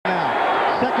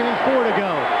2nd and 4 to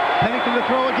go. Pennington to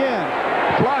throw again.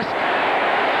 Flush.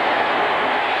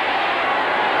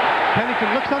 Pennington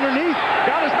looks underneath.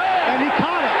 Got his man. And he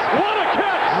caught it. What a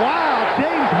catch. Wow,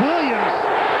 James Williams.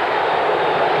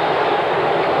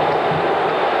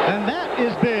 And that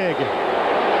is big.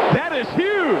 That is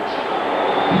huge.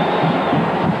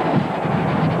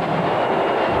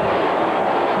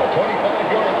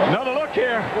 Another look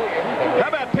here. How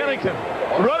about Pennington?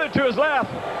 Running to his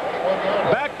left.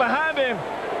 Back behind him.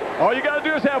 All you got to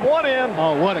do is have one in.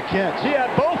 Oh, what a catch. He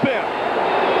had both in.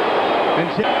 And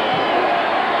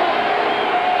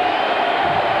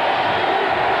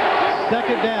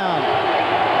 2nd down.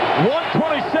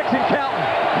 1:26 and counting.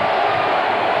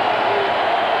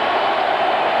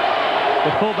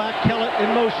 The fullback, Kellett,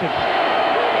 in motion.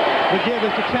 The give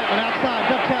is to Chapman outside.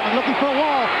 Doug Chapman looking for a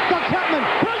wall. Doug Chapman.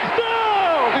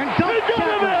 Touchdown! And Doug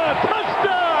Chapman.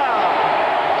 Touchdown!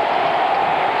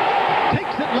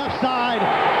 Takes it left side,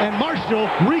 and Marshall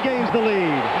regains the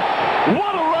lead.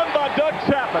 What a run by Doug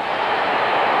Chapman.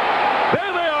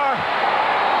 There they are.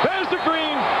 There's the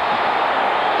green.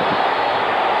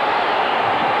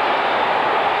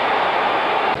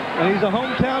 And he's a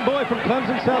hometown boy from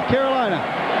Clemson, South Carolina.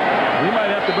 He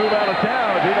might have to move out of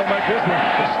town if he don't make this one.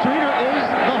 Streeter is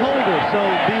the holder, so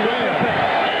beware.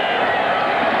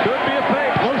 Could be a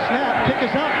fake. Low snap, pick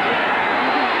us up.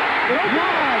 It's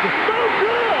wide. No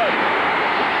good.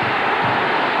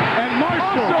 And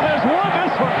Marshall has won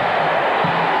this one.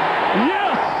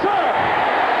 Yes, sir.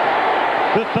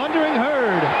 The Thundering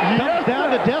Herd comes down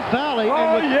to Death Valley.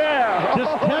 Oh, and yeah.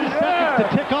 Just 10 seconds to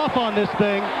tick off on this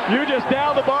thing. You just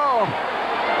down the ball.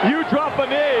 You drop a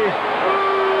knee.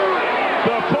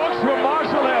 The folks from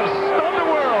Marshall have stunned the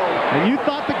world. And you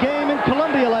thought the game in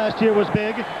Columbia last year was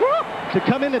big. To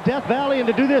come into Death Valley and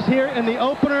to do this here in the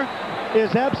opener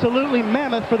is absolutely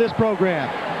mammoth for this program.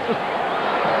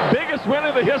 Biggest win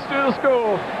in the history of the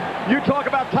school. You talk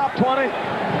about top 20.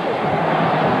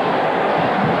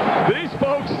 These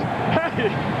folks, hey,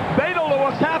 they don't know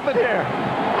what's happened here.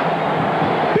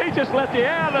 They just let the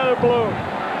air out of their balloon.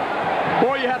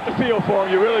 Boy, you have to feel for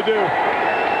them. You really do.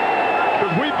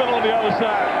 Because we've been on the other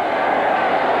side.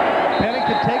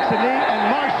 Pennington takes a knee, and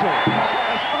Marshall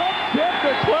has upset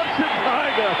the Clemson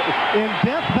Tigers. In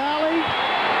Death Valley,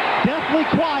 deathly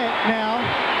quiet now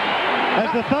as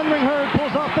the Thundering Herd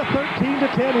pulls off the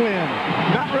 13-10 win.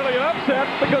 Not really an upset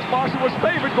because Marshall was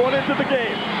favored going into the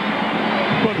game.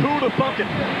 But who'd have thunk it?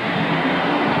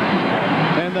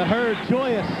 And the Herd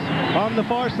joyous on the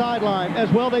far sideline,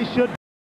 as well they should.